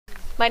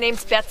My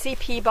name's Betsy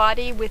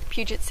Peabody with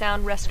Puget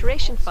Sound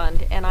Restoration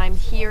Fund, and I'm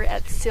here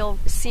at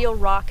Seal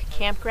Rock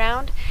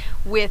Campground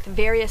with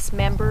various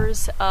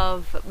members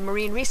of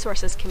marine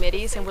resources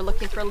committees, and we're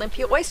looking for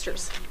Olympia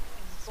oysters.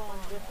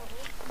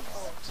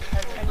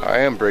 I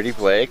am Brady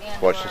Blake,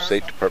 Washington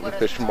State Department of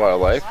Fish and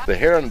Wildlife. The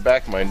hair on the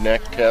back of my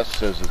neck test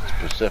says it's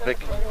Pacific,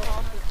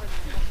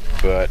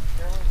 but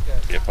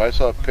if I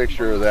saw a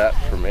picture of that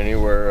from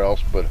anywhere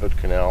else but Hood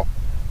Canal,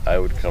 I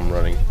would come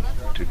running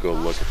to go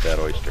look at that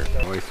oyster.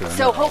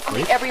 So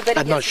hopefully everybody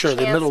I'm not sure.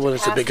 The middle one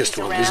is the biggest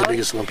one. He's the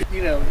biggest Olympia.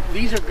 You know,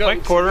 these are goats,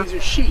 Mike Porter, these are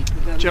sheep.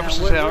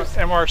 Jefferson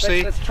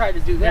MRC. Let's try to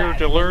do that.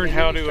 Here to learn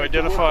how to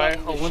identify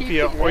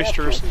Olympia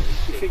oysters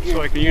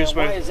so I can use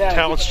my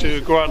talents to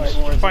go out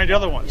and find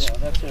other ones.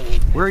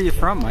 Where are you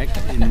from, Mike?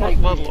 In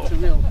Ludlow.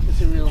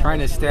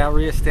 Trying to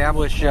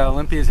re-establish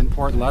Olympias in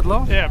Port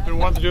Ludlow? Yeah, I've been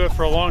wanting to do it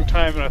for a long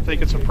time, and I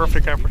think it's a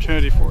perfect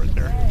opportunity for it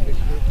there.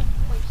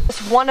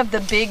 One of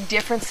the big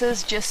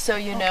differences, just so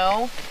you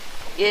know,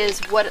 is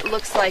what it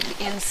looks like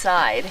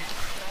inside.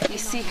 You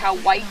see how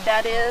white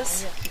that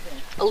is?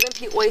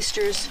 Olympia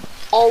oysters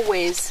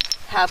always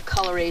have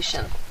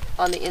coloration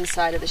on the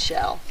inside of the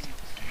shell.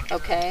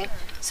 Okay?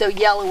 So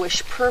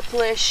yellowish,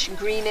 purplish,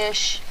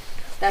 greenish,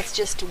 that's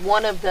just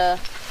one of the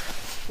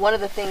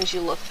things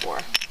you look for.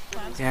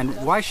 And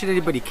why should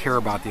anybody care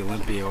about the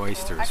Olympia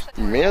oysters?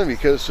 Mainly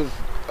because of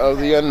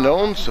the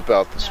unknowns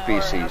about the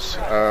species.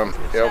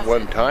 At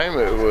one time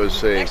it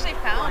was a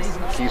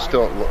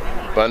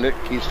abundant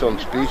keystone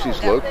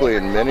species locally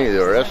in many of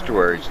the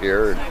estuaries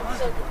here, in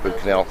Hood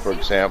Canal for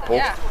example.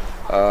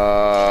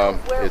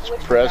 It's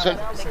present,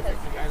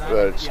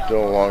 but it's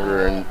no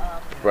longer in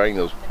providing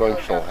those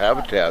functional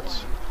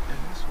habitats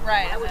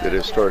that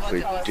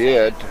historically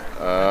did.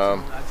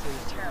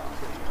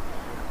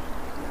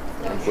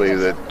 I believe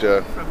that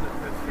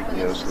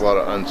there's a lot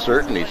of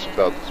uncertainties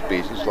about the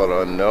species, a lot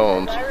of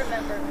unknowns,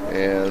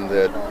 and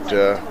that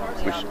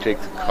we should take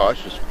the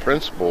cautious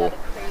principle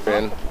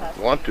and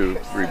want to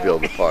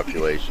rebuild the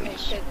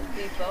populations.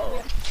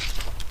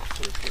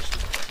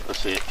 Let's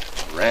see,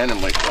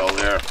 randomly fell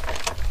there.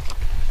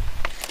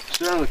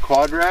 Center of the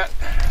quadrat.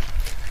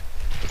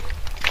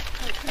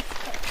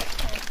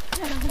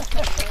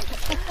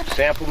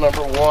 Sample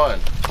number 1.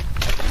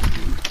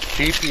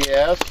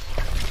 GPS.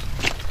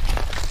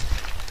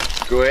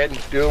 Go ahead and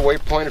do a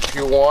waypoint if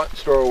you want.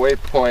 Store a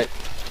waypoint.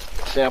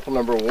 Sample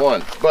number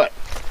 1. But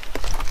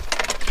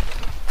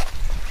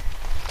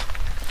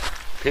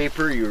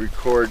paper, you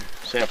record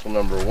sample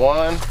number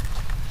 1.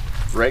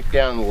 Write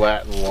down the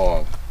Latin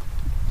long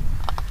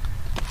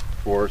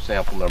for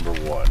sample number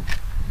 1.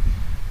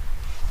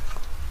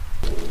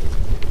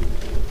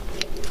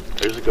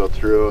 There's a go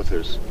through. If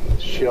there's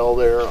shell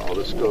there, I'll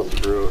just go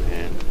through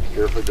and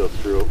carefully go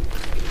through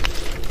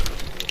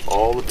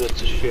all the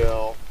bits of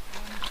shell.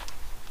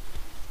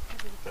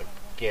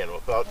 Again,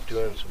 without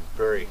doing some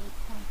very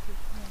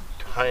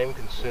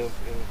time-consuming